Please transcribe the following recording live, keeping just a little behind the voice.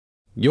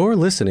You're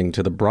listening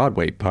to the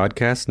Broadway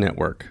Podcast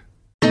Network.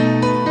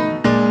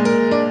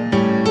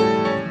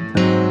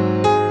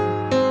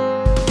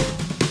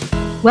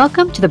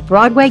 Welcome to the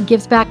Broadway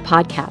Gives Back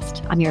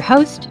podcast. I'm your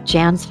host,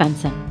 Jan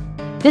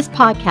Svensson. This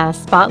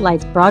podcast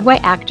spotlights Broadway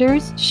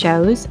actors,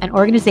 shows, and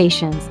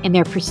organizations in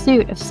their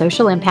pursuit of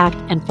social impact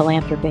and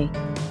philanthropy.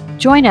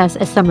 Join us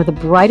as some of the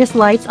brightest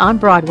lights on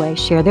Broadway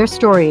share their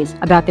stories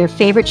about their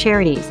favorite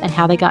charities and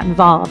how they got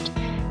involved,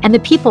 and the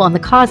people and the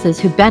causes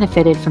who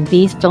benefited from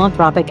these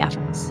philanthropic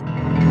efforts.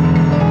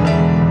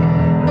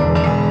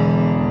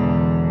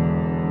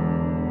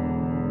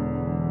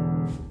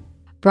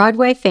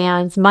 Broadway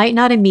fans might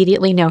not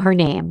immediately know her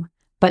name,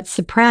 but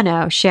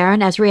soprano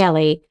Sharon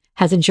Azrieli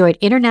has enjoyed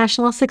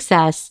international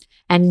success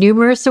and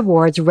numerous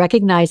awards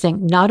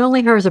recognizing not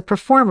only her as a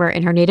performer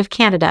in her native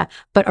Canada,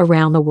 but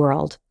around the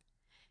world.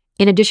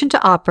 In addition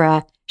to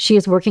opera, she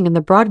is working in the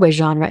Broadway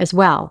genre as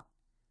well.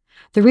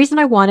 The reason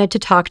I wanted to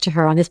talk to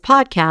her on this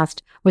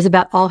podcast was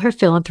about all her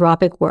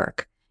philanthropic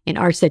work in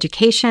arts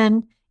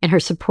education, in her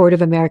support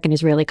of American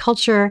Israeli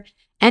culture,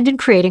 and in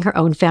creating her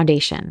own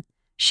foundation.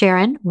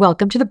 Sharon,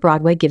 welcome to the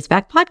Broadway Gives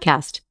Back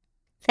podcast.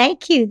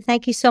 Thank you.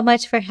 Thank you so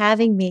much for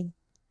having me.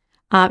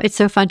 It's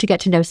so fun to get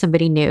to know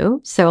somebody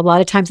new. So a lot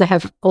of times I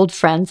have old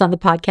friends on the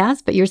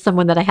podcast, but you're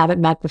someone that I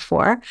haven't met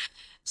before.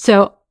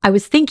 So I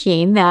was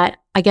thinking that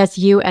I guess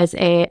you as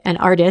an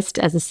artist,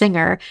 as a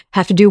singer,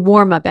 have to do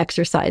warm-up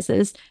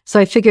exercises. So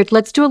I figured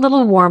let's do a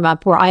little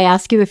warm-up where I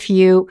ask you a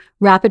few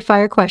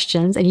rapid-fire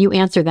questions and you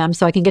answer them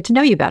so I can get to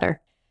know you better.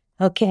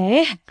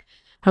 Okay.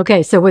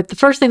 Okay, so what the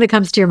first thing that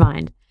comes to your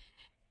mind?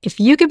 If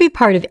you could be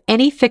part of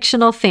any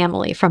fictional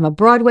family from a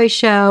Broadway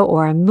show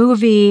or a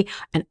movie,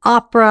 an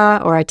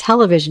opera, or a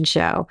television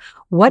show,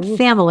 what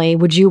family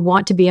would you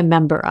want to be a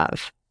member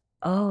of?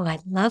 Oh, I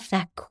love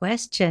that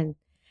question.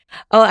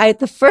 Oh, I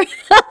don't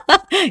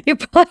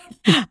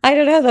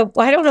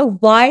know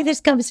why this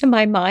comes to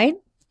my mind,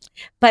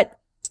 but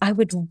I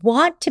would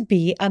want to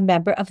be a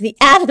member of the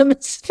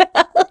Addams family.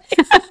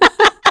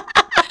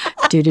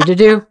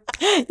 Do.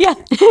 Yeah.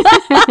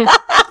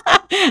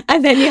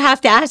 And then you have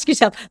to ask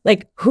yourself,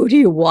 like, who do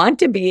you want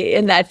to be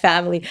in that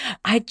family?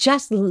 I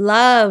just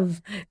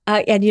love,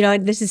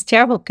 and this is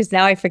terrible because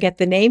now I forget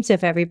the names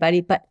of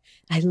everybody, but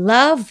I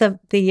love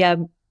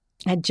the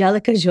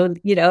Angelica Jolie,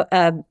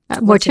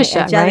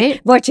 Morticia,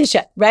 right?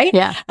 Morticia, right?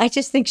 Yeah. I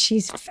just think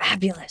she's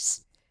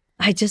fabulous.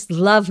 I just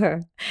love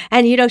her.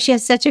 And, she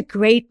has such a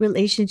great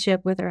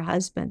relationship with her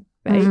husband,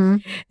 right?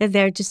 Mm-hmm. And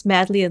they're just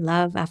madly in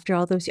love after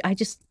all those. I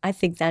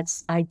think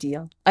that's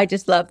ideal. I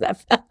just love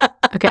that.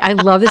 Okay, I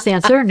love this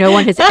answer. No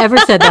one has ever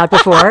said that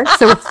before.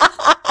 So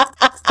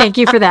thank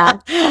you for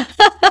that.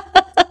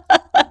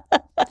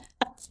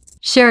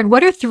 Sharon,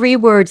 what are 3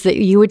 words that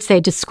you would say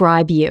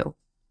describe you?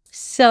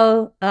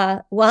 So,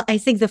 I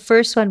think the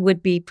first one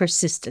would be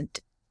persistent,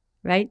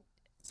 right?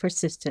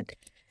 Persistent.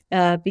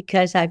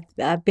 Because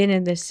I've been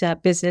in this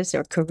business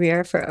or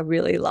career for a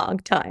really long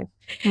time.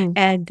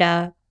 And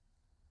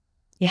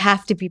you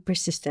have to be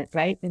persistent,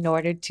 right? In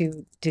order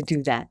to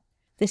do that.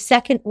 The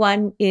second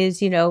one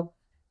is, I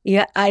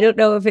don't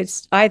know if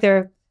it's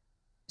either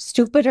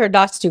stupid or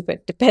not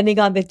stupid, depending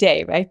on the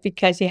day, right?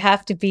 Because you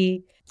have to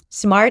be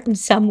smart in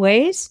some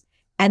ways.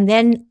 And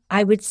then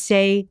I would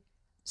say,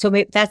 so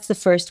maybe that's the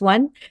first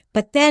one.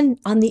 But then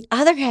on the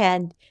other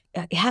hand,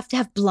 you have to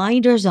have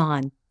blinders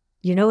on.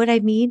 You know what I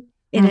mean?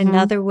 In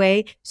another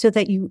way, so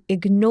that you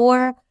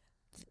ignore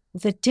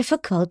the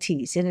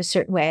difficulties in a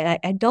certain way.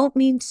 I don't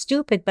mean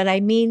stupid, but I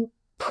mean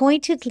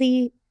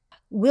pointedly,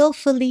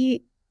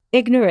 willfully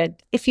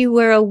ignorant. If you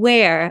were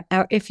aware,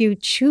 or if you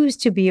choose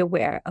to be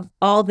aware of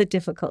all the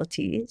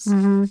difficulties,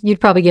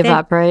 you'd probably give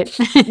up, right?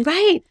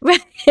 Right.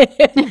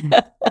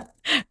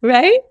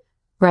 Right?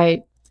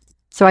 Right.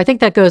 So I think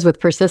that goes with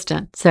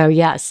persistent. So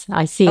yes,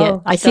 I see it.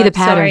 I see the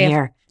pattern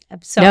here.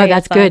 I'm sorry. No,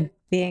 that's good.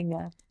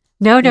 Being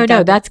No,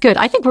 that's good.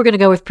 I think we're going to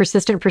go with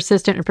persistent.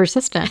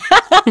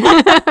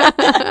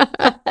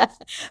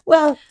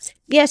 Well,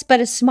 yes,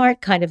 but a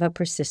smart kind of a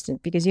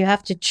persistent, because you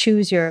have to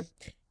choose your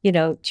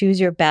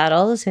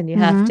battles, and you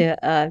have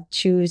to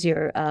choose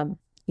your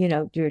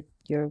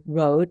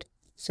road.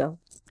 So,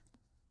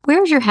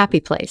 where's your happy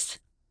place?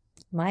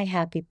 My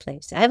happy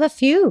place. I have a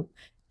few.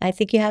 I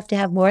think you have to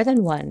have more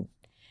than one.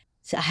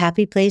 So a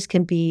happy place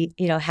can be,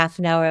 half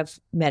an hour of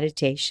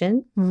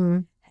meditation.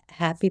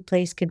 Happy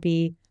place could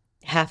be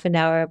half an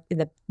hour in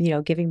the,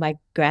 giving my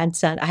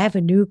grandson. I have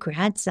a new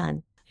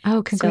grandson.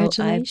 Oh,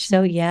 congratulations.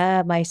 So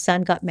yeah, my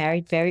son got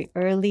married very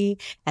early,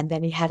 and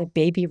then he had a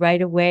baby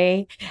right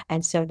away.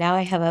 And so now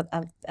I have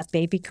a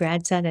baby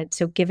grandson. And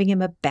so giving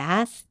him a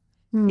bath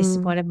is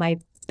one of my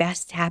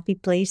best happy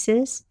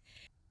places.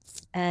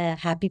 A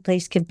happy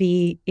place can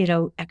be,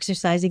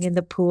 exercising in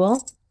the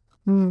pool.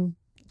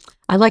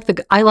 I like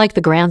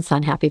the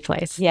grandson happy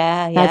place.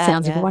 Yeah. That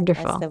sounds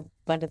wonderful. That's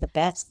one of the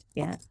best.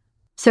 Yeah.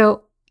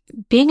 So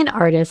being an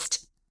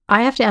artist,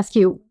 I have to ask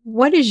you,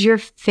 what is your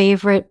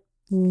favorite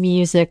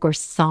music or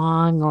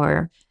song,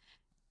 or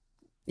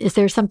is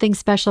there something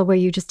special where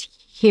you just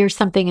hear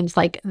something and it's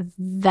like,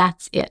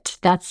 that's it.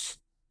 That's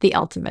the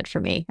ultimate for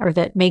me, or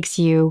that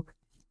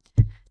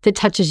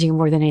touches you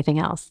more than anything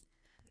else?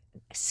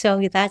 So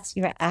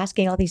you're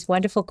asking all these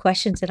wonderful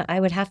questions, and I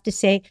would have to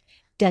say,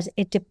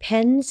 it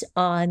depends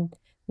on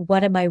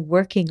what am I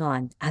working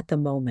on at the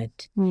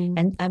moment.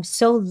 And I'm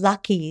so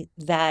lucky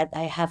that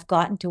I have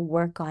gotten to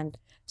work on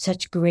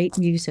such great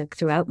music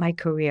throughout my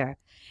career.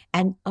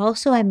 And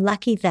also I'm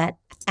lucky that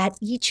at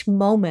each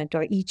moment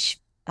or each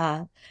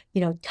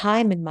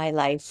time in my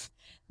life,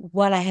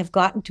 what I have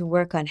gotten to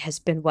work on has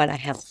been what I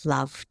have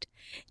loved.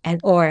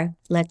 Or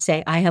let's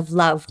say I have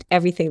loved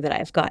everything that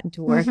I've gotten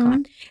to work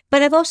on.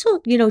 But I've also,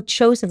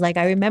 chosen, like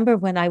I remember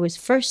when I was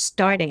first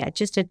starting, I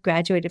just had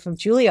graduated from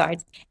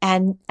Juilliard,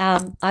 and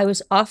I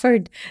was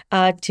offered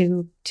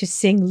to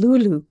sing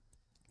Lulu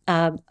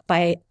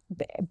by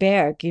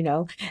Berg,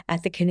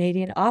 at the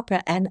Canadian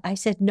Opera. And I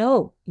said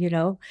no,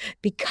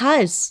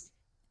 because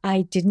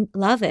I didn't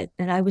love it.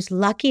 And I was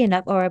lucky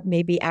enough, or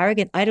maybe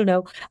arrogant, I don't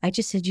know. I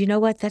just said, you know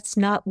what? That's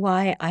not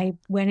why I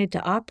went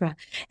into opera.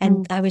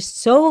 And I was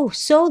so,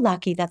 so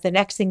lucky that the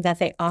next thing that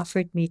they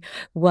offered me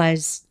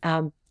was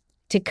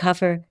to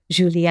cover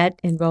Juliet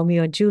in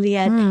Romeo and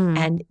Juliet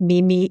and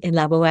Mimi in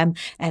La Boheme.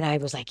 And I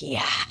was like,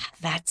 yeah,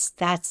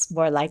 that's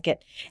more like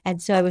it.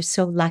 And so I was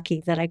so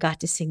lucky that I got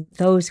to sing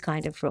those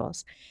kind of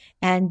roles.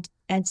 And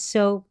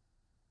so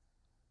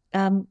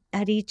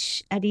at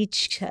each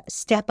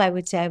step, I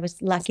would say I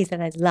was lucky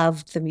that I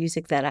loved the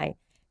music that I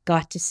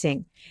got to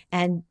sing.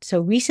 And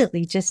so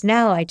recently, just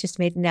now, I just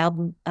made an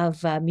album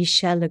of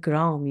Michel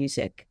Legrand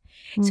music.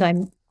 So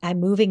I'm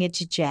moving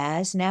into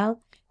jazz now,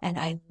 and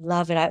I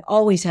love it. I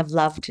always have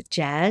loved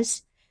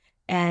jazz,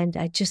 and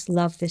I just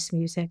love this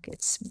music.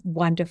 It's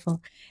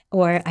wonderful.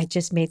 Or I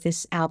just made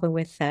this album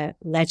with the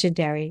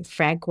legendary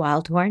Frank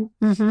Wildhorn,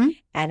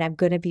 and I'm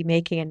going to be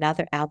making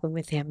another album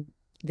with him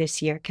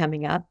this year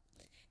coming up.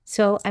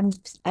 So I'm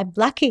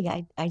lucky.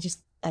 I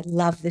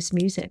love this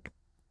music.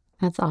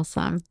 That's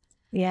awesome.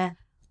 Yeah.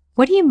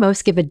 What do you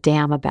most give a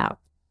damn about?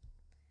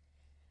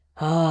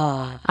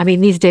 Oh, I mean,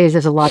 these days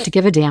there's a lot to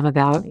give a damn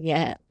about.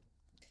 yeah.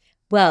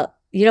 Well,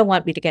 you don't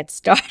want me to get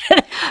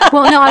started.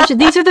 Well, no,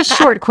 these are the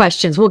short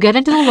questions. We'll get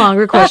into the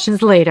longer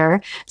questions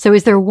later. So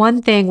is there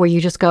one thing where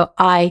you just go,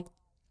 I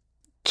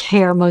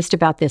care most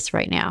about this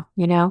right now,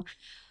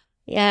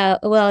 Yeah.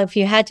 Well, if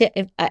you had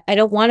to, I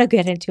don't want to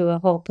get into a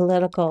whole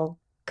political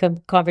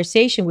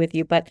conversation with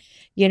you, but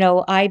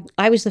I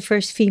was the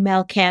first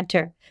female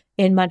cantor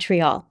in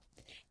Montreal,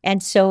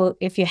 and so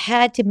if you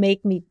had to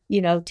make me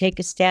take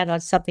a stand on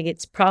something,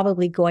 it's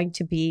probably going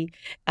to be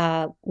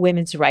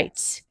women's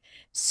rights.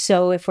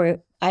 So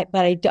I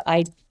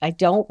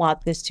don't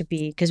want this to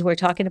be, because we're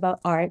talking about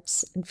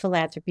arts and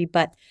philanthropy,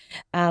 but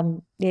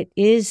it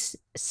is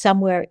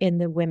somewhere in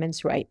the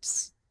women's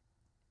rights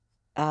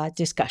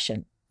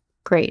discussion.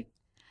 Great.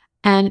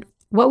 And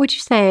what would you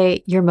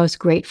say you're most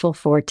grateful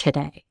for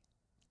today?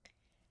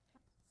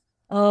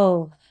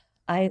 Oh,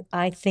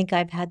 I think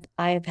I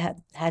have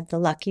had the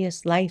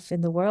luckiest life in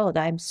the world.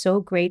 I'm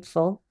so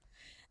grateful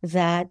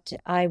that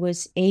I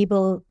was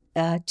able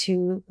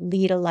to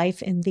lead a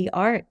life in the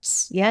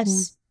arts.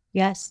 Yes,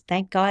 yes,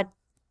 thank God.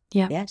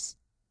 Yeah. Yes.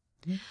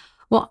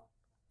 Well,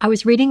 I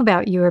was reading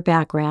about your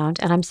background,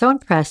 and I'm so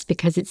impressed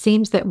because it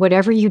seems that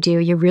whatever you do,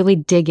 you really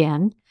dig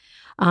in,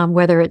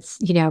 whether it's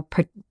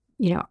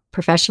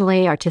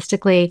professionally,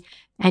 artistically,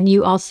 and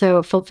you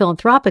also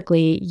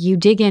philanthropically, you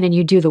dig in and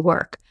you do the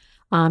work.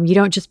 You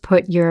don't just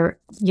put your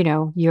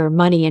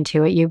money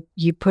into it.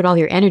 You put all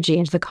your energy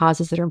into the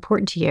causes that are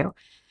important to you.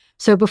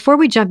 So before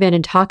we jump in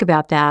and talk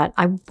about that,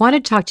 I want to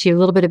talk to you a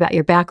little bit about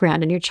your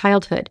background and your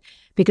childhood,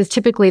 because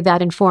typically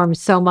that informs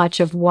so much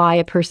of why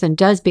a person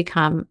does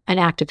become an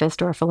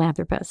activist or a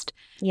philanthropist.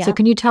 Yeah. So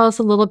can you tell us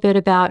a little bit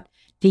about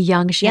the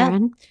young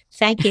Sharon? Yeah.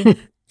 Thank you.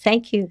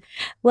 Thank you.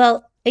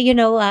 Well,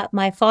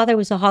 my father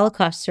was a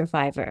Holocaust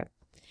survivor.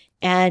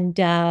 And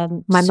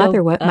my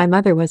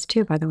mother was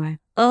too, by the way.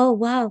 Oh,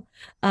 wow.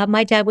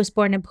 My dad was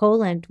born in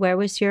Poland. Where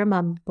was your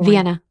mom born?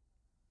 Vienna.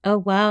 Oh,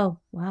 wow.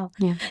 Wow.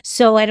 Yeah.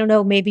 So I don't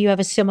know, maybe you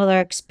have a similar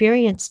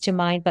experience to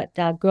mine, but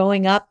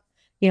growing up,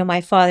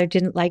 my father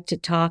didn't like to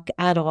talk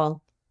at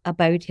all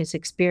about his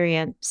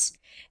experience.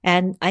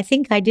 And I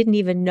think I didn't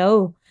even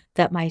know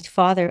that my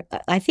father,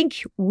 I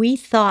think we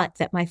thought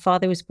that my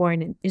father was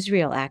born in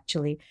Israel,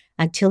 actually,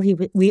 until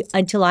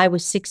I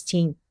was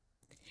 16.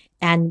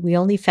 And we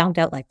only found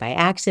out like by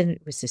accident.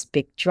 It was this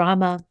big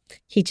drama.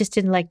 He just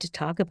didn't like to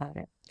talk about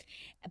it.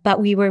 But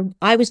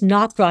I was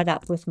not brought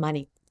up with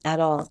money at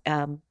all.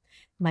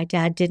 My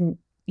dad didn't,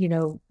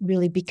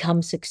 really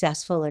become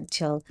successful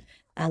until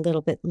a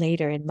little bit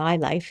later in my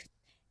life.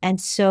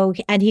 And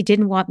he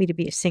didn't want me to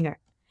be a singer.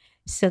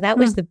 So that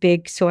was the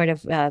big sort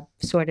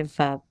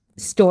of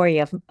story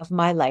of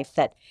my life,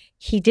 that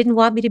he didn't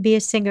want me to be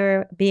a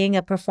singer. Being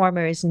a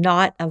performer is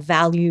not a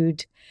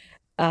valued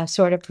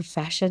sort of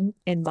profession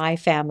in my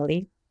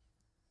family.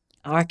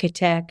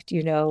 Architect,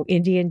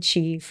 Indian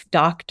chief,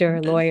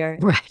 doctor, lawyer.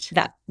 Right.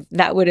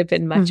 That would have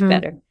been much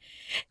better.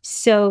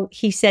 So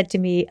he said to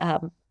me,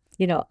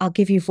 I'll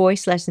give you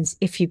voice lessons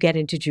if you get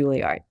into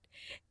Juilliard.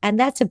 And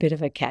that's a bit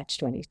of a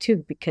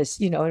catch-22 because,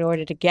 in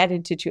order to get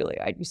into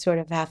Juilliard, you sort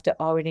of have to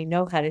already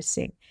know how to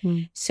sing.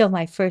 So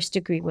my first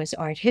degree was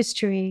art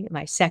history.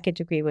 My second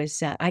degree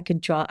was I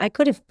could draw. I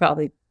could have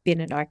probably been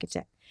an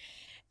architect.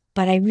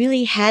 But I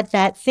really had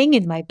that thing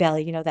in my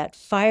belly, that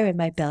fire in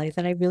my belly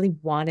that I really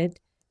wanted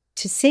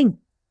to sing.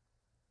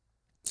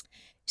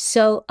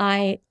 So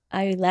I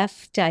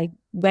left. I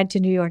went to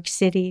New York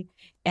City.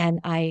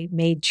 And I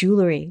made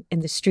jewelry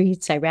in the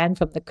streets. I ran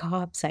from the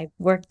cops. I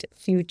worked a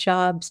few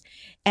jobs.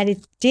 And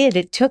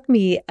it took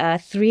me 3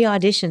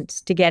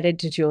 auditions to get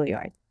into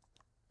Juilliard,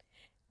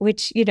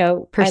 which, I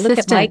look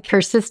at my...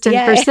 Persistent.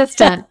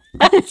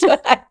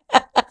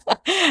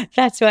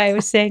 That's why I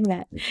was saying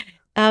that.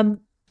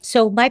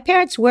 So my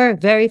parents were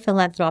very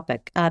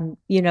philanthropic, and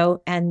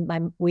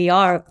we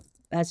are,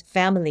 as a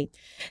family,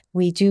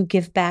 we do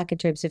give back in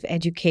terms of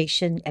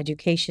education, and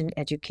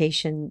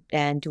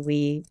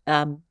we...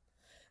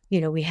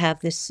 we have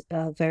this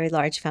very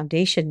large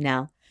foundation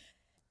now.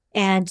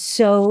 And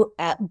so,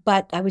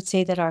 but I would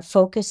say that our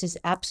focus is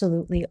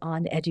absolutely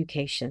on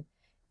education.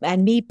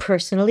 And me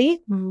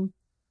personally,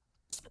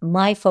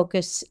 my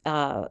focus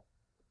of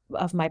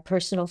my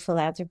personal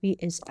philanthropy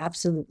is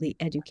absolutely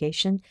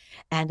education.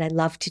 And I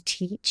love to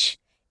teach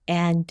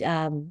and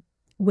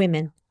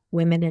women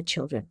and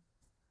children.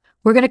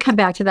 We're going to come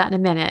back to that in a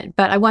minute,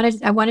 but I want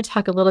to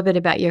talk a little bit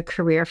about your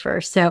career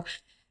first. So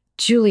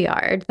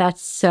Juilliard,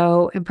 that's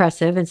so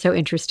impressive and so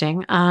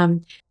interesting.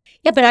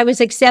 Yeah, but I was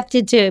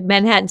accepted to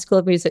Manhattan School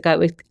of Music. I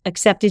was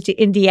accepted to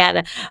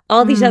Indiana,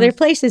 all these other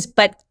places,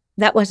 but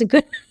that wasn't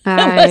good.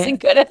 That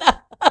wasn't good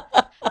enough.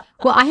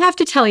 Well, I have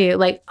to tell you,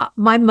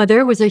 my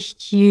mother was a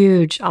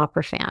huge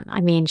opera fan.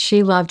 I mean,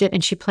 she loved it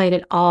and she played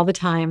it all the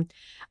time.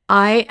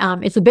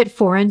 It's a bit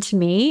foreign to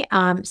me.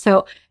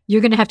 So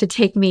you're going to have to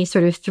take me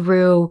sort of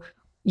through,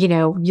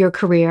 your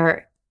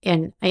career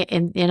in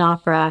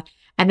opera.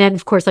 And then,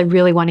 of course, I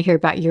really want to hear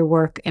about your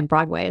work in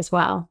Broadway as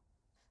well.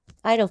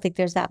 I don't think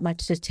there's that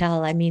much to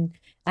tell. I mean,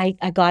 I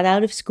got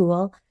out of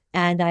school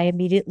and I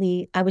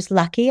was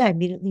lucky. I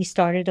immediately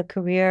started a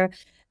career,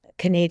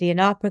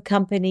 Canadian Opera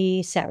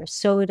Company,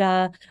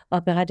 Sarasota,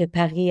 Opéra de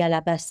Paris à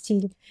la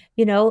Bastille,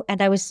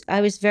 and I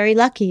was very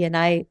lucky. And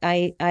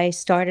I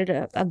started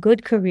a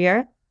good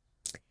career.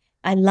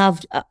 I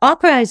loved,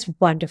 opera is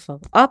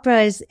wonderful.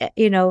 Opera is,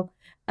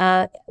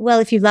 well,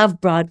 if you love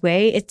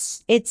Broadway,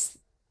 it's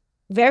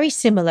very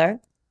similar,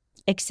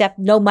 except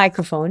no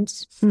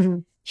microphones,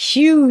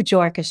 huge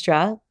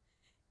orchestra,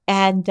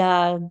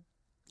 and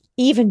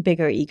even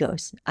bigger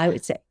egos, I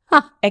would say.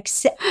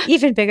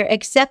 Even bigger,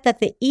 except that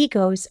the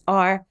egos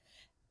are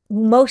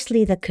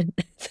mostly the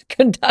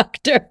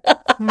conductor,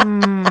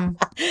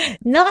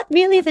 not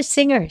really the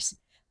singers.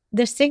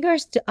 The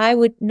singers, I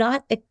would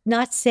not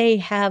say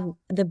have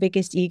the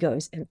biggest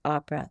egos in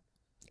opera,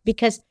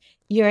 because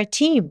you're a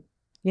team.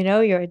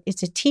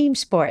 It's a team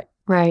sport.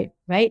 Right.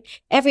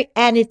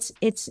 And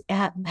it's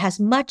has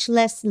much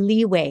less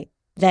leeway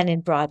than in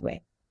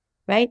Broadway,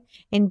 right?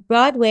 In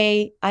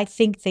Broadway, I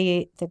think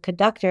the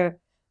conductor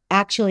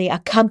actually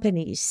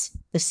accompanies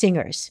the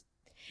singers,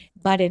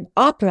 but in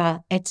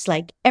opera, it's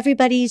like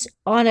everybody's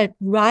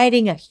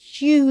riding a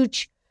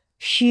huge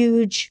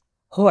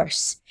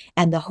horse,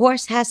 and the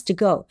horse has to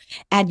go,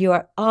 and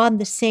you're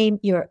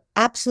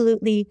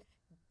absolutely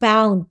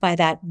bound by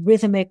that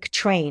rhythmic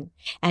train,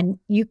 and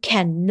you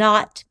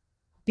cannot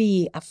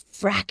be a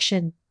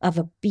fraction of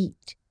a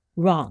beat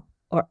wrong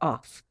or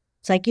off.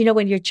 It's like,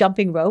 when you're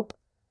jumping rope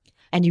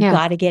and you've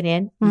got to get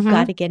in, you've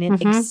got to get in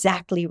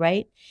exactly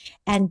right.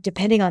 And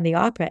depending on the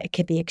opera, it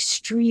can be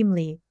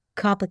extremely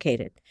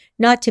complicated.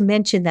 Not to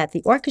mention that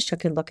the orchestra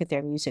can look at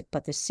their music,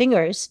 but the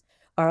singers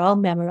are all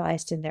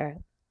memorized in their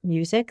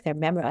music. They're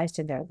memorized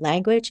in their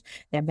language.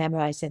 They're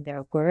memorized in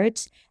their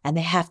words, and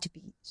they have to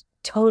be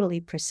totally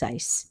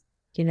precise.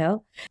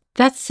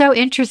 That's so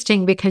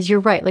interesting because you're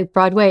right. Like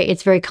Broadway,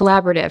 it's very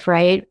collaborative,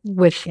 right?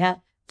 With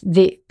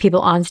the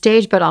people on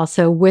stage, but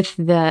also with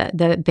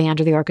the band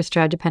or the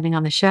orchestra, depending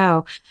on the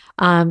show.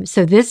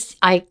 So this,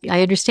 I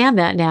understand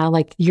that now.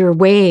 Like your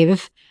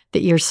wave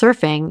that you're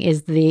surfing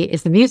is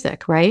the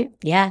music, right?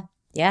 Yeah.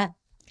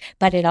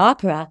 But in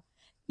opera,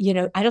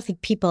 I don't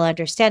think people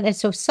understand. And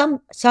so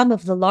some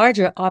of the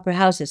larger opera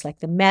houses, like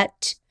the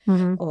Met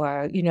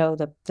or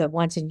the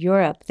ones in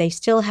Europe, they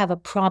still have a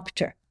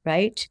prompter,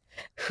 right?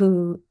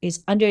 Who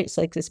is it's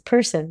like this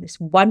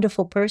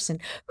wonderful person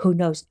who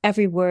knows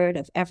every word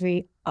of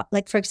every,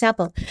 like, for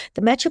example,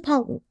 the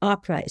Metropolitan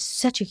Opera is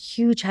such a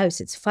huge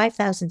house. It's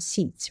 5,000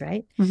 seats,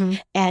 right?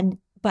 And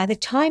by the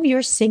time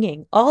you're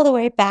singing all the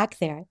way back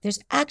there, there's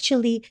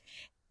actually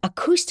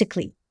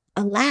acoustically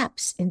a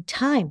lapse in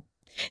time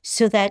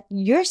so that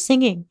you're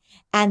singing.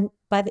 And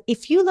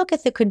if you look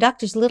at the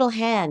conductor's little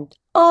hand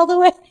all the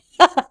way,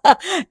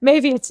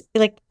 maybe it's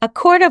like a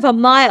quarter of a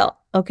mile.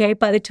 Okay,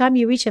 by the time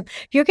you reach him,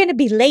 you're going to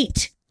be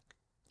late.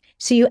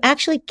 So you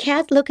actually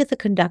can't look at the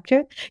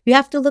conductor. You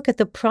have to look at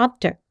the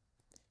prompter.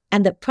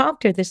 And the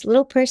prompter, this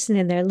little person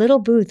in their little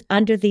booth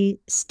under the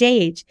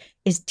stage,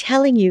 is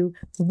telling you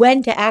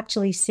when to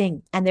actually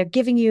sing. And they're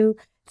giving you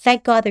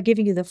thank God they're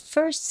giving you the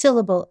first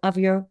syllable of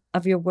your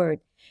word,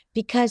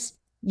 because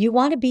you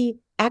want to be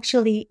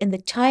actually in the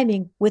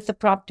timing with the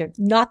prompter,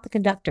 not the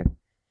conductor,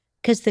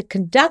 because the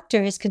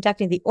conductor is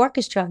conducting the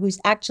orchestra, who's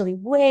actually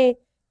way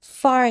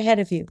far ahead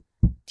of you.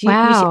 Do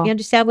Wow. you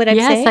understand what I'm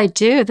Yes, saying? I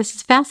do. This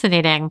is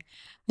fascinating.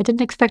 I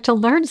didn't expect to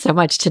learn so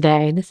much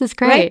today. This is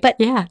Right, great.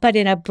 Yeah. but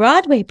in a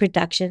Broadway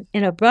production,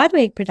 you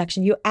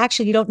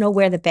don't know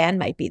where the band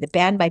might be. The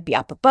band might be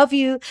up above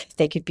you.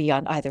 They could be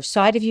on either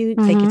side of you.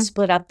 They could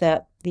split up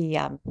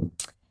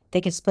they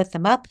can split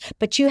them up,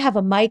 but you have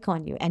a mic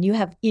on you, and you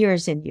have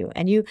ears in you,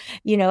 and you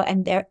know,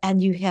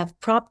 and you have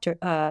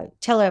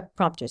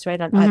teleprompters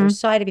right on either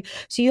side of you.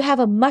 So you have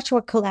a much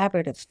more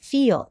collaborative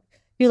feel.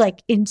 You're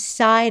like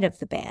inside of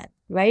the band,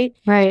 right?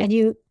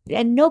 Right.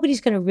 And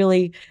nobody's going to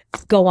really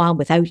go on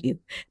without you.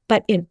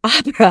 But in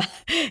opera,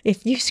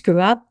 if you screw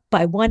up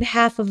by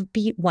 1/2 of a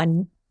beat,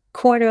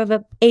 1/4 of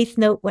an eighth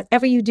note,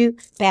 whatever you do,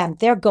 bam,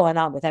 they're going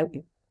on without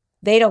you.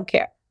 They don't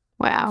care.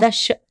 Wow.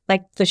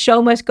 The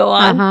show must go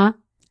on. Uh-huh.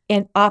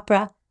 In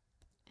opera,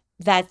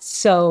 that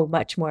so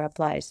much more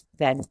applies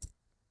than.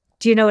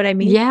 Do you know what I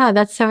mean? Yeah,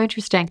 that's so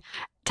interesting.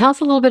 Tell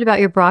us a little bit about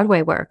your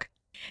Broadway work.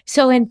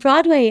 So in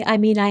Broadway, I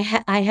mean, I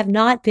have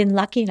not been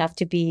lucky enough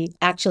to be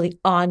actually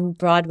on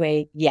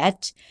Broadway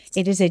yet.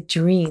 It is a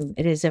dream.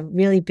 It is a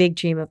really big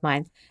dream of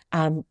mine.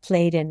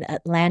 Played in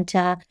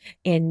Atlanta,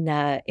 in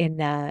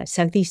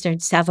Southeastern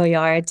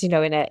Savoyards,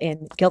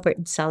 in Gilbert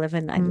and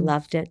Sullivan. I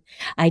loved it.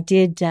 I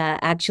did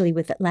actually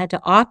with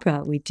Atlanta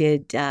Opera. We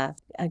did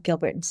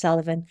Gilbert and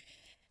Sullivan.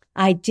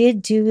 I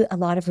did do a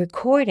lot of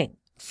recording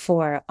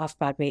for Off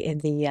Broadway in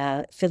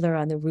the Fiddler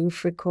on the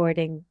Roof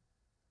recording.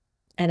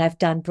 And I've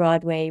done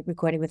Broadway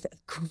recording with a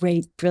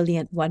great,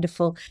 brilliant,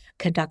 wonderful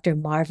conductor,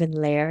 Marvin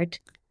Laird,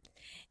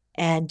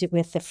 and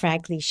with the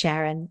Frank Lee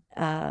Sharon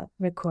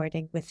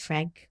recording with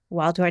Frank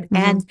Wildhorn.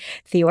 And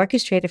the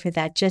orchestrator for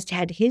that just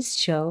had his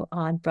show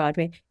on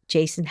Broadway,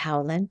 Jason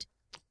Howland,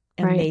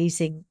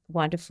 amazing,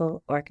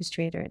 wonderful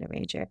orchestrator and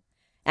arranger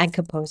and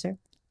composer.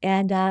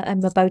 And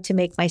I'm about to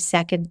make my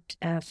second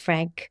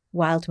Frank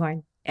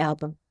Wildhorn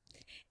album.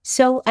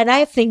 So, and I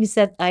have things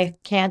that I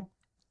can't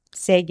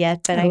say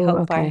yet, but I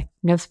hope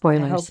no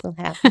spoilers. I hope will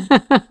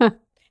happen.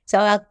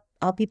 So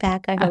I'll be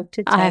back. I hope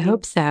to tell you. I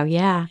hope so.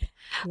 Yeah.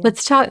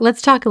 Let's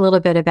talk a little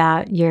bit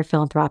about your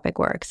philanthropic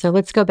work. So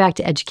let's go back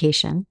to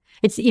education.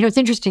 It's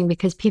interesting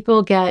because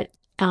people get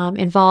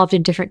involved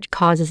in different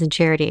causes and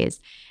charities,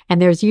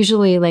 and there's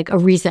usually like a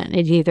reason.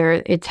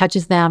 It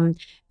touches them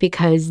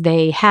because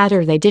they had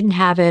or they didn't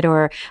have it,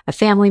 or a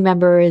family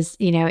member is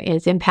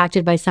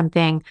impacted by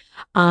something.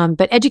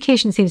 But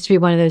education seems to be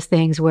one of those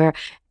things where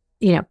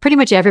pretty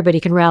much everybody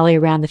can rally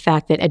around the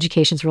fact that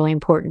education is really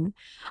important.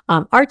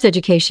 Arts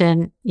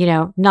education,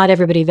 not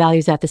everybody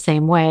values that the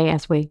same way,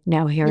 as we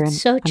know here in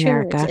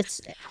America.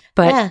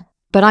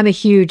 But I'm a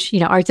huge,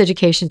 arts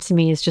education to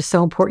me is just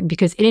so important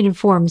because it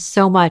informs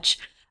so much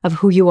of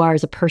who you are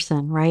as a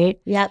person, right?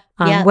 Yep.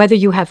 Whether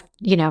you have,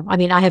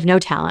 I have no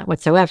talent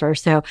whatsoever.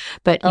 So,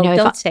 but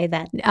don't say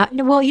that.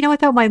 Well, you know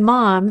what though, my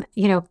mom,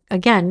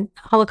 again,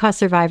 Holocaust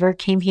survivor,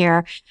 came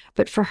here,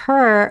 but for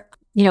her,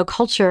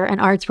 culture and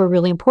arts were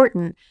really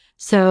important.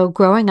 So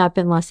growing up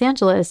in Los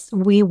Angeles,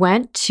 we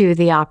went to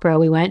the opera,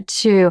 we went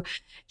to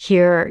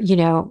hear,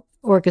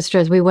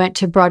 orchestras, we went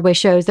to Broadway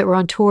shows that were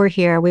on tour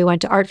here, we went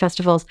to art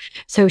festivals.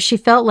 So she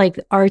felt like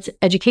arts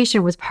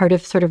education was part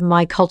of sort of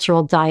my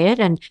cultural diet,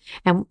 and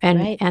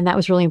that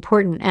was really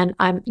important.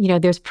 And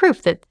there's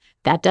proof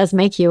that does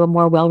make you a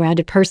more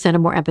well-rounded person, a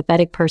more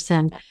empathetic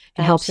person.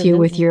 It helps you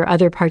with your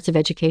other parts of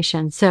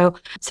education. So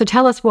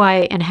tell us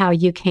why and how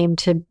you came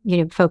to,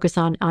 focus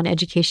on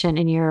education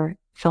in your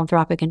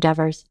philanthropic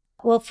endeavors.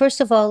 Well, first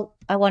of all,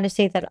 I want to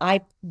say that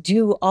I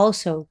do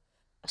also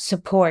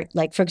support,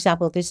 like, for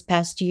example, this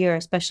past year,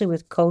 especially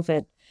with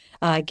COVID,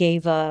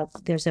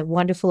 there's a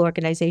wonderful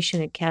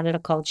organization in Canada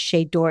called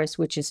Chez Doris,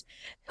 which is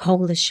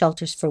homeless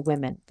shelters for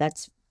women.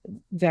 That's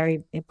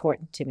very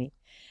important to me.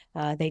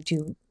 They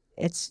do.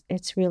 It's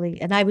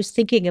really, and I was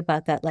thinking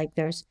about that, like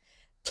there's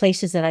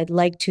places that I'd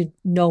like to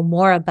know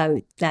more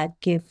about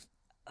that give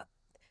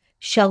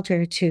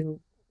shelter to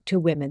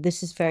women.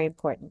 This is very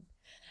important.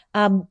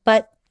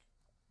 But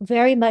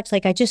very much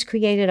like I just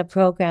created a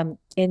program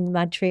in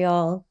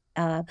Montreal,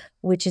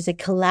 which is a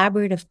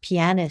collaborative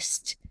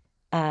pianist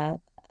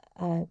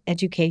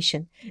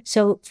education.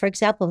 So, for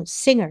example,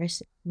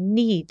 singers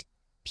need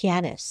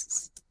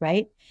pianists,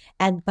 right?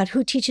 But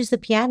who teaches the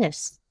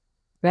pianists?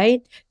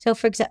 Right. So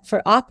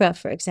for opera,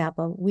 for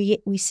example,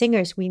 we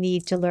singers, we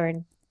need to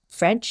learn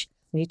French,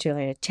 we need to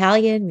learn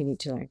Italian, we need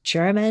to learn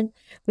German,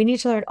 we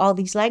need to learn all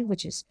these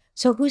languages.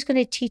 So who's going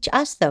to teach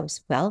us those?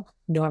 Well,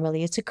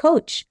 normally it's a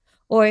coach.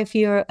 Or if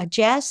you're a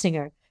jazz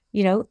singer,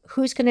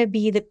 who's going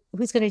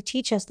to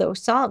teach us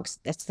those songs?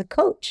 That's the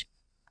coach.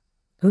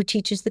 Who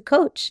teaches the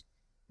coach?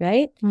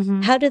 Right?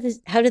 Mm-hmm. How do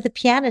the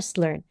pianists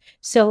learn?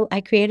 So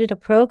I created a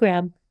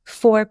program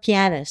for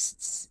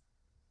pianists.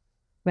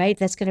 Right?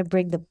 That's going to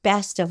bring the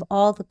best of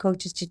all the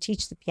coaches to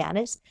teach the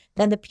pianists.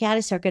 Then the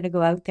pianists are going to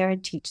go out there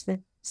and teach the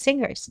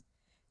singers.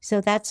 So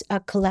that's a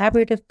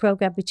collaborative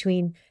program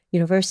between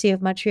University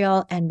of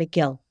Montreal and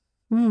McGill.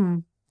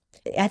 Mm.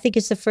 I think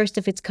it's the first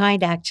of its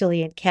kind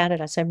actually in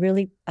Canada. So I'm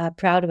really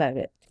proud about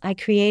it. I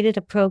created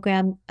a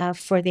program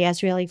for the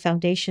Azrieli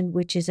Foundation,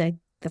 which is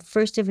the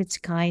first of its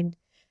kind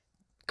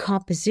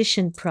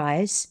composition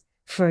prize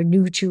for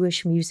new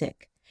Jewish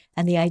music.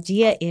 And the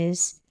idea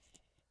is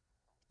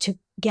to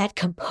get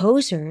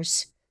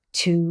composers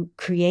to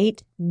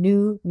create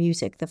new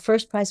music. The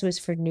first prize was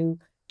for new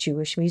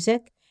Jewish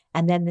music.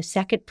 And then the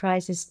second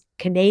prize is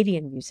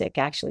Canadian music,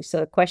 actually.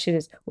 So the question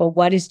is, well,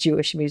 what is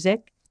Jewish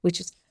music? Which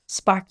has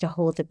sparked a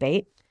whole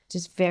debate, which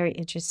is very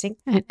interesting.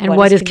 And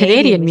what is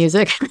Canadian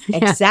music? Yeah.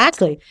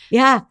 Exactly.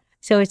 Yeah.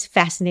 So it's a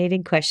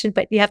fascinating question,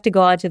 but you have to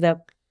go onto the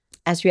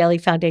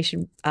Azrieli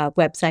Foundation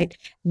website.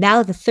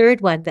 Now the third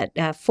one,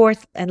 that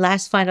fourth and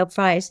last final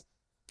prize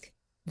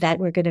that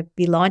we're going to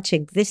be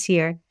launching this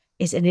year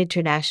is an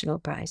international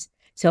prize.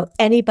 So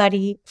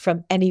anybody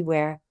from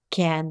anywhere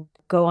can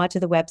go onto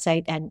the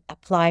website and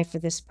apply for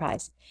this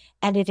prize.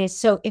 And it is,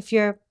 so if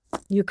you're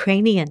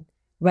Ukrainian,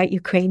 write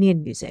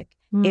Ukrainian music.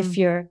 If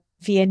you're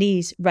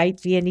Viennese,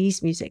 write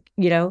Viennese music,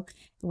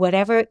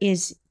 whatever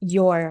is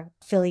your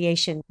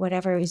affiliation,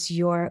 whatever is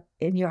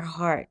in your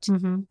heart,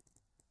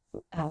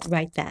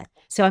 write that.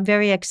 So I'm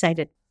very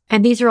excited.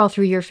 And these are all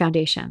through your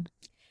foundation?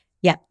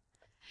 Yeah.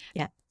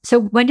 Yeah. So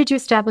when did you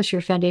establish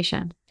your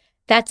foundation?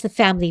 That's the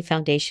Family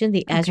Foundation,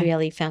 the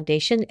Azrieli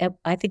Foundation.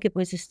 I think it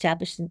was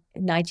established in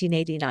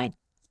 1989.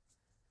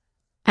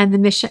 And the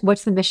mission,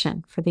 what's the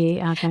mission for the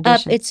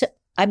foundation?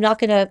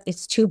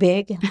 It's too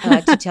big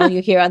to tell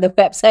you here on the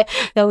website.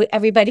 So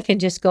everybody can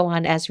just go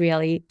on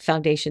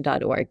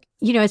AzrieliFoundation.org.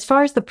 As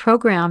far as the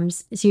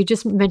programs, so you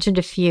just mentioned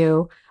a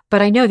few,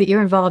 but I know that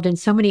you're involved in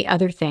so many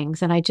other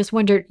things. And I just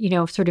wondered,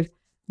 sort of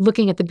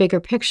looking at the bigger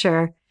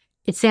picture,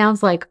 it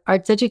sounds like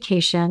arts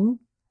education,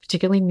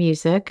 particularly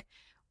music,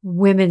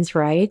 women's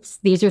rights.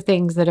 These are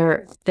things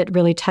that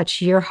really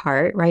touch your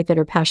heart, right? That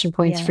are passion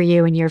points for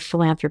you and your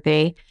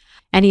philanthropy.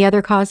 Any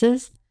other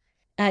causes?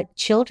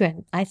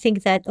 Children. I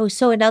think that,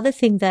 so another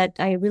thing that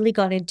I really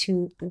got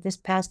into this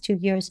past 2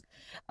 years,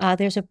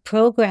 there's a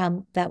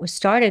program that was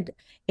started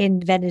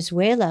in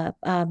Venezuela,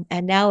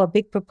 and now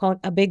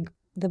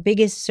the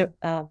biggest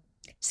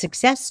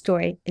success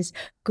story is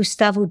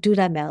Gustavo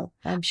Dudamel.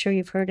 I'm sure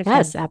you've heard of him.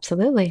 Yes,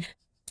 absolutely.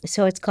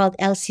 So it's called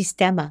El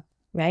Sistema,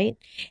 right?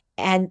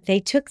 And they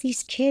took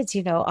these kids,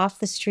 off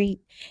the street,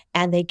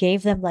 and they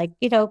gave them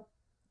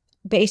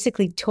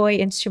basically toy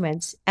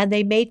instruments, and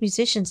they made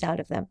musicians out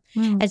of them.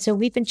 And so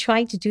we've been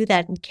trying to do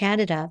that in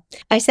Canada.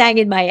 I sang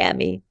in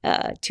Miami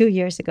 2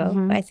 years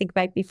ago, I think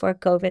right before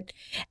COVID.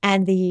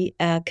 And the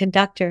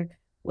conductor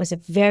was a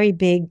very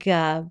big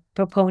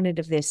proponent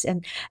of this.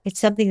 And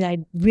it's something that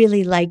I'd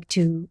really like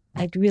to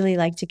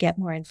get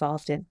more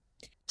involved in.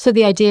 So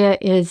the idea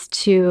is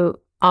to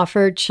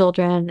offer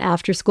children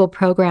after school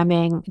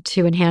programming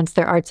to enhance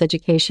their arts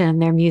education,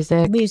 their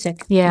music.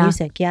 Music. Yeah.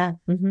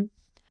 Mm-hmm.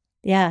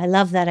 Yeah, I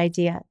love that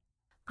idea.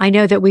 I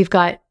know that we've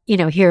got,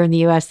 here in the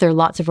U.S., there are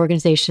lots of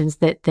organizations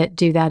that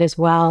do that as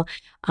well,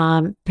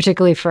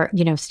 particularly for,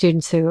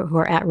 students who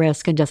are at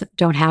risk and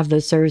don't have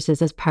those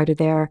services as part of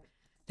their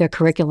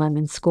curriculum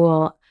in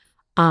school.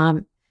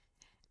 And,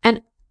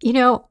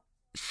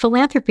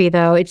 philanthropy,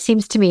 though, it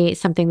seems to me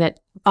something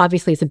that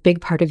obviously is a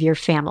big part of your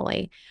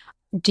family.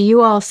 Do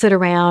you all sit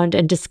around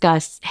and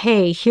discuss,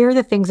 hey, here are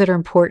the things that are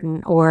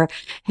important, or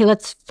hey,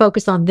 let's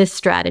focus on this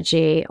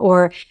strategy,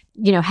 or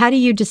how do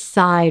you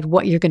decide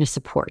what you're going to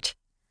support?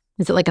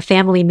 Is it like a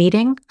family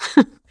meeting?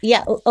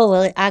 Yeah.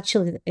 Well,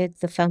 actually,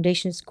 the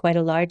foundation is quite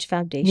a large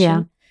foundation.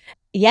 Yeah.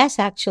 Yes,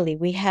 actually,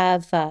 we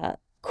have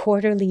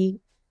quarterly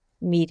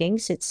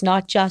meetings. It's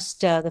not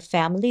just the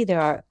family.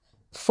 There are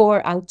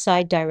 4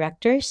 outside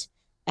directors,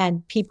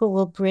 and people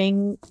will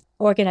bring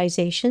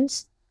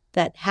organizations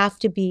that have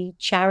to be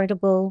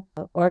charitable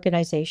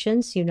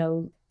organizations. They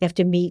have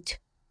to meet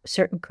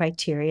certain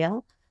criteria.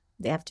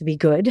 They have to be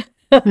good.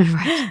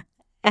 Right.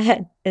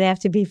 And they have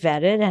to be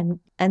vetted,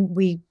 and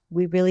we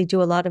really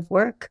do a lot of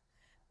work.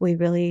 We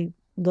really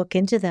look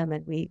into them,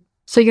 and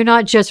So you're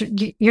not just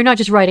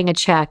writing a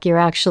check. You're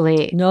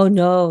actually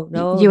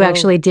no. You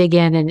actually dig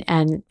in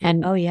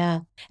and Oh yeah,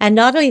 and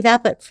not only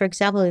that, but for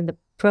example, in the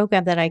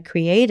program that I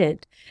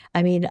created,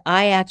 I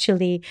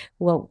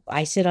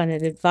sit on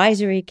an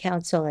advisory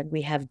council, and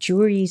we have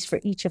juries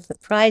for each of the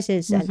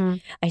prizes,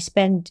 and I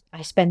spend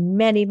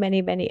many,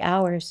 many, many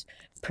hours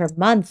per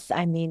month.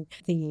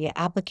 The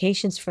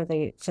applications for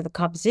the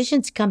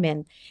compositions come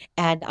in,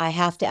 and I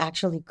have to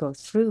actually go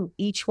through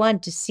each one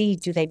to see,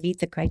 do they meet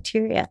the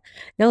criteria?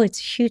 No, it's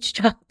a huge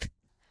job.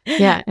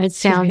 Yeah, it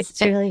sounds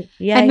it's really,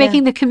 and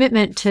making the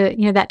commitment to,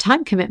 that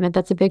time commitment,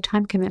 that's a big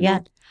time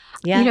commitment.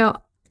 Yeah.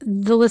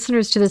 The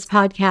listeners to this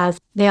podcast,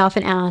 they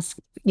often ask,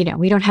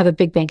 we don't have a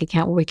big bank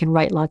account where we can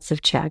write lots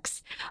of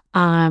checks.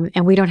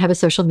 And we don't have a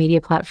social media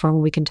platform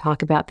where we can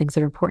talk about things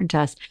that are important to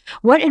us.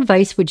 What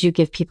advice would you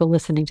give people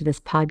listening to this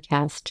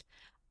podcast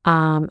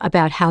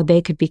about how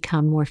they could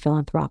become more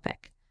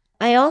philanthropic?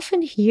 I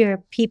often hear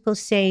people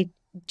say,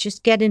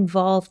 just get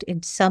involved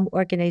in some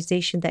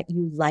organization that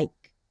you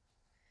like.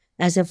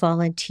 as a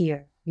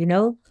volunteer, you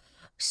know?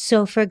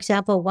 So, for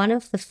example, one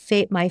of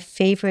my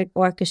favorite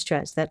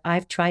orchestras that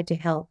I've tried to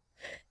help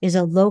is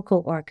a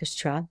local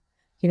orchestra,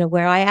 you know,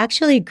 where I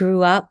actually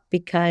grew up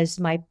because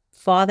my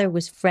father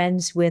was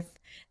friends with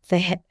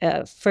the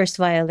first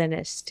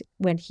violinist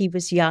when he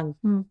was young.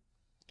 Mm.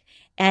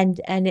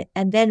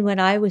 And then when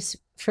I was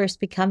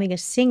first becoming a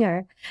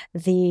singer,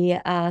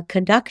 the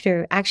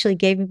conductor actually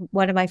gave me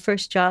one of my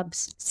first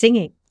jobs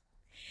singing.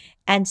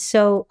 And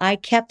so I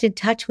kept in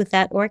touch with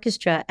that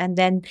orchestra. And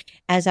then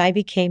as I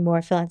became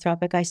more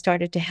philanthropic, I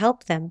started to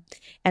help them.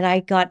 And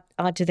I got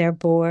onto their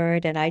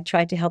board and I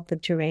tried to help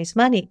them to raise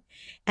money.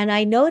 And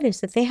I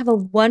noticed that they have a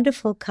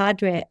wonderful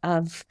cadre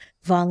of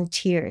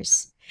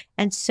volunteers.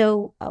 And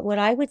so what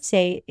I would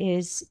say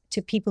is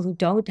to people who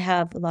don't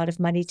have a lot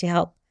of money to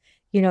help,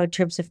 you know, in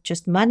terms of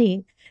just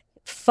money,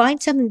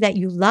 find something that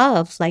you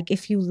love. Like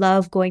if you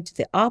love going to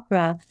the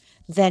opera,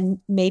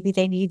 then maybe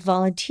they need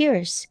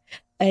volunteers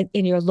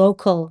in your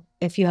local,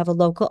 if you have a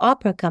local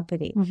opera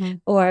company,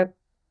 or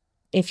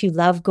if you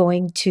love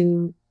going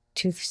to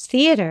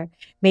theater,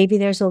 maybe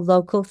there's a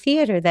local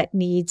theater that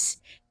needs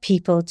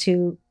people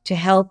to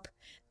help,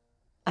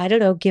 I don't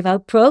know, give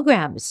out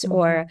programs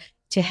or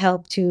to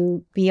help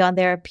to be on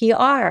their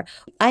PR.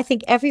 I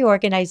think every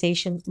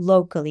organization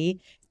locally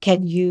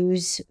can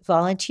use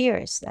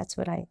volunteers. That's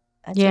what I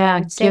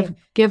would say.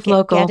 Give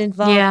local. Get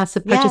involved. Yeah, so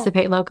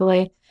participate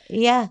locally.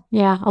 Yeah.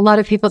 Yeah. A lot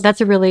of people,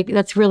 that's really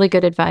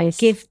good advice.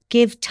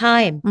 Give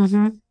time.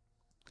 Mm-hmm.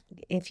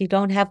 If you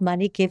don't have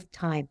money, give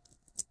time.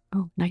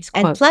 Oh, nice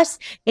quote. And plus,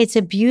 it's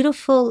a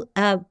beautiful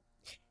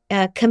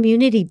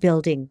community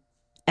building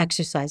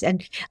exercise.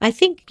 And I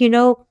think, you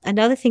know,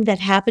 another thing that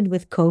happened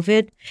with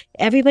COVID,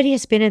 everybody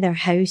has been in their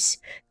house,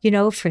 you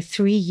know, for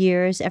 3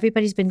 years.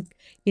 Everybody's been,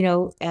 you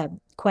know,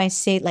 quite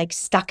say like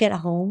stuck at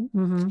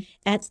home.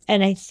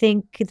 And I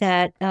think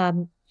that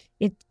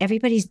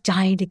everybody's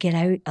dying to get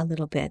out a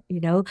little bit, you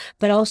know,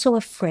 but also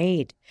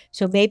afraid.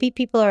 So maybe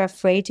people are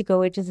afraid to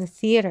go into the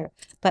theater,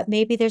 but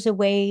maybe there's a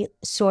way,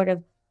 sort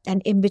of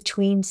an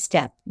in-between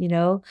step, you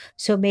know.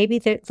 So maybe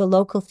the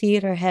local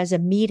theater has a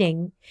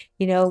meeting,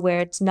 you know,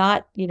 where it's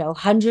not, you know,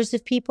 hundreds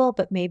of people,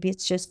 but maybe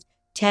it's just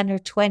 10 or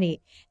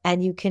 20,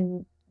 and you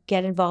can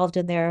get involved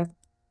in their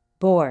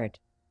board.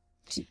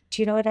 Do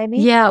you know what I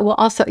mean? Yeah. Well,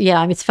 also, yeah,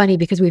 I mean, it's funny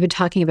because we've been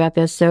talking about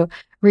this. So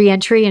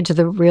re-entry into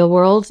the real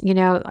world, you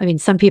know, I mean,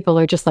 some people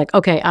are just like,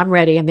 okay, I'm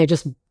ready. And they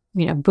just,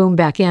 you know, boom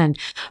back in.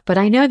 But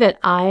I know that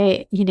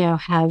I, you know,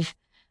 have,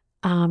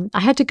 I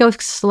had to go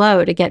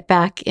slow to get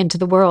back into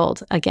the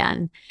world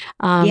again.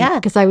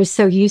 Because I was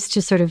so used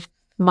to sort of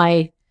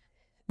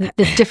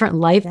this different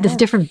life, this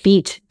different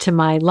beat to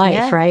my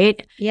life,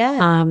 right?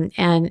 Yeah.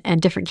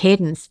 And different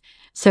cadence.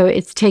 So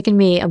it's taken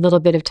me a little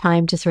bit of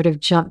time to sort of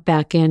jump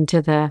back into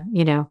the,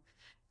 you know,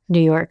 New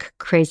York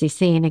crazy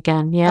scene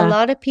again. Yeah. A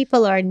lot of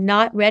people are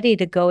not ready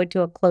to go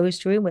into a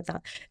closed room with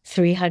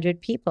 300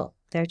 people.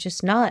 They're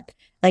just not.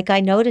 Like I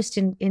noticed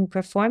in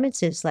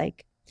performances,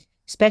 like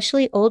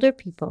especially older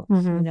people,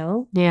 you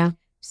know? Yeah.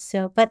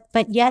 So, but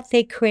yet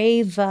they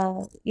crave,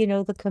 you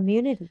know, the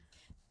community.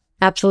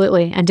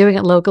 Absolutely. And doing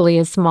it locally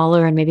is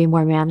smaller and maybe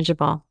more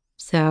manageable.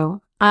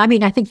 So, I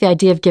mean, I think the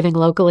idea of giving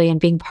locally and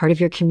being part of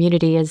your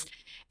community is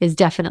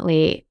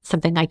definitely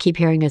something I keep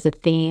hearing as a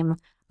theme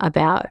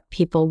about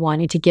people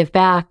wanting to give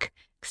back,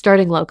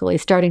 starting locally,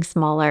 starting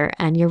smaller.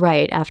 And you're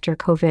right, after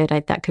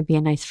COVID, that could be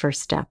a nice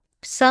first step.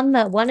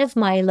 One of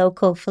my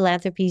local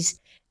philanthropies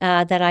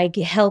that I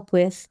help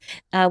with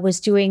was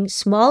doing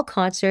small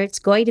concerts,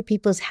 going to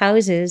people's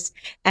houses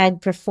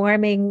and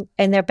performing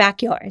in their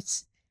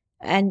backyards,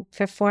 and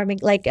performing,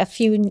 like a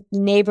few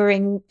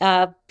neighboring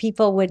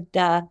people would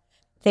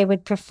they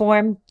would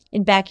perform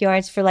in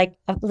backyards for like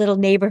little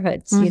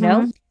neighborhoods, you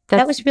know.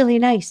 That was really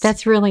nice.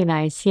 That's really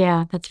nice.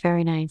 Yeah, that's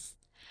very nice.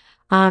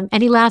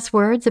 Any last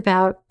words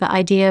about the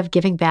idea of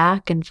giving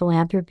back and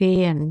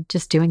philanthropy and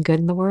just doing good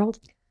in the world?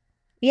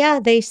 Yeah,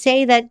 they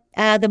say that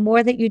the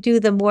more that you do,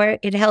 the more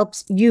it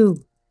helps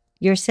you,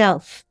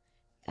 yourself.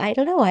 I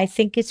don't know. I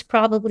think it's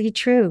probably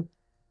true.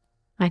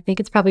 I think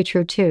it's probably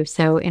true too.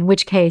 So in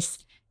which case,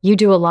 you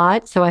do a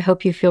lot. So I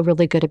hope you feel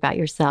really good about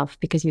yourself,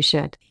 because you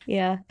should.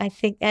 Yeah, I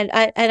think. And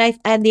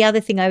the other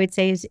thing I would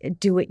say is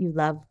do what you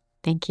love.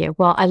 Thank you.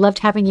 Well, I loved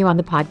having you on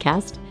the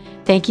podcast.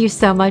 Thank you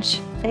so much.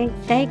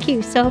 Thank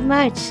you so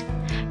much.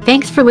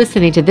 Thanks for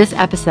listening to this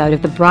episode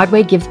of the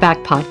Broadway Gives Back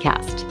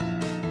podcast.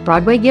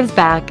 Broadway Gives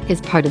Back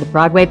is part of the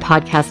Broadway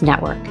Podcast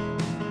Network.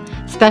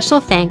 Special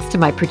thanks to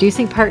my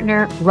producing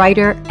partner,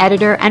 writer,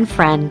 editor, and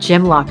friend,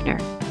 Jim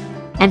Lochner.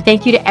 And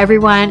thank you to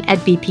everyone at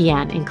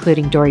BPN,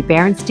 including Dori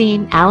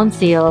Berenstein, Alan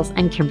Seals,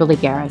 and Kimberly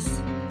Garris.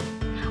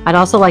 I'd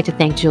also like to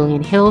thank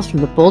Julian Hills from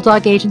the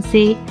Bulldog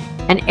Agency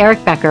and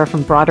Eric Becker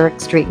from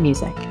Broderick Street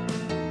Music.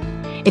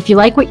 If you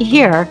like what you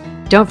hear,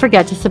 don't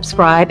forget to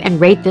subscribe and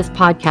rate this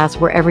podcast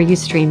wherever you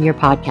stream your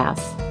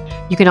podcasts.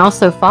 You can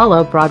also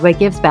follow Broadway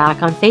Gives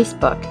Back on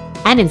Facebook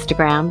and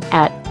Instagram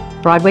at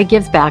Broadway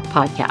Gives Back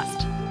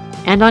Podcast,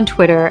 and on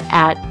Twitter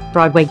at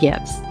Broadway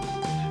Gives.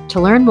 To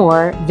learn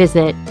more,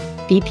 visit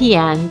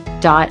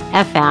bpn.fm/Broadway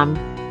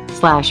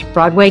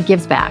patreon.com/Broadway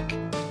Gives Back.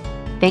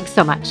 Thanks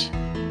so much.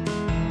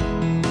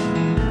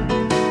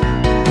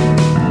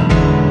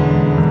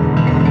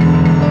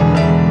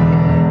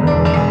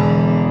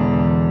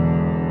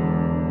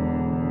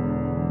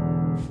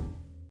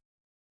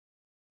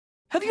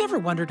 Have you ever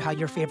wondered how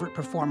your favorite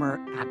performer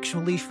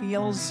actually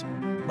feels?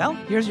 Well,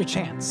 here's your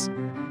chance.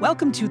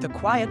 Welcome to The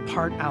Quiet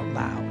Part Out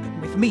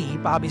Loud with me,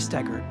 Bobby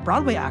Steggert,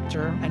 Broadway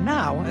actor and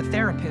now a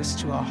therapist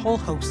to a whole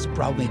host of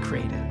Broadway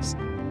creatives.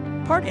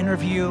 Part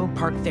interview,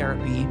 part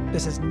therapy,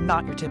 this is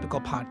not your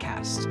typical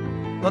podcast.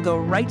 We'll go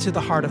right to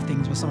the heart of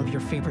things with some of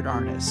your favorite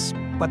artists,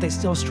 what they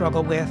still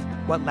struggle with,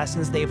 what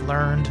lessons they've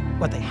learned,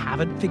 what they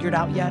haven't figured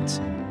out yet.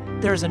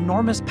 There's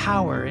enormous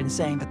power in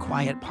saying the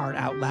quiet part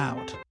out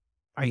loud.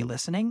 Are you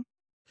listening?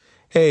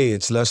 Hey,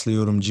 it's Leslie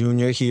Odom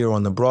Jr. here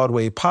on the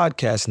Broadway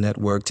Podcast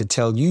Network to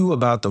tell you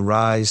about the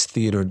Rise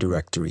Theater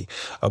Directory,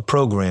 a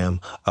program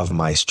of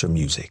Maestro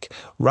Music.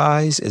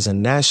 Rise is a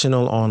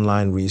national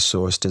online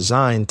resource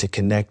designed to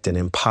connect and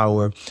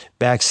empower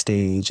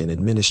backstage and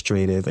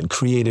administrative and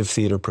creative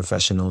theater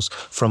professionals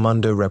from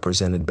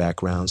underrepresented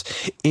backgrounds.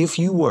 If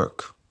you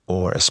work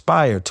or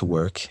aspire to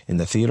work in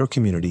the theater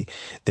community,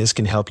 this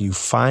can help you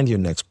find your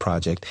next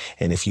project.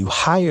 And if you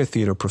hire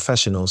theater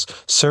professionals,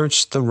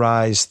 search the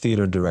Rise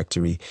Theater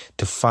Directory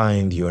to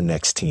find your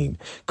next team.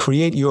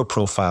 Create your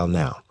profile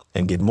now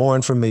and get more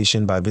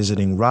information by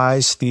visiting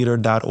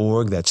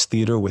risetheater.org. That's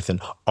theater with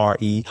an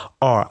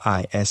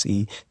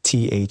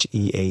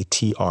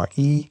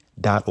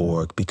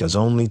RERISETHEATRE.org, because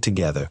only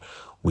together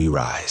we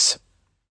rise.